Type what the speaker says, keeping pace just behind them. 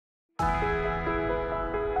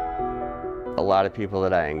A lot of people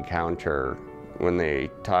that I encounter when they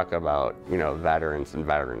talk about, veterans and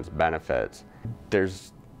veterans benefits,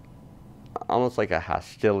 there's almost like a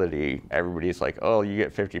hostility. Everybody's like, oh, you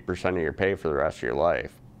get 50% of your pay for the rest of your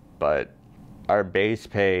life. But our base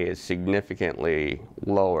pay is significantly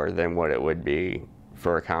lower than what it would be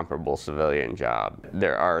for a comparable civilian job.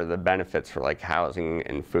 There are the benefits for like housing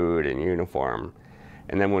and food and uniform.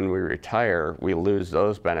 And then when we retire, we lose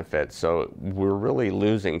those benefits. So we're really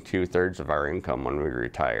losing 2/3 of our income when we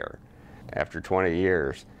retire. After 20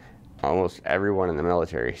 years, almost everyone in the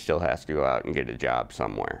military still has to go out and get a job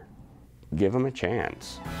somewhere. Give them a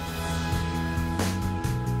chance.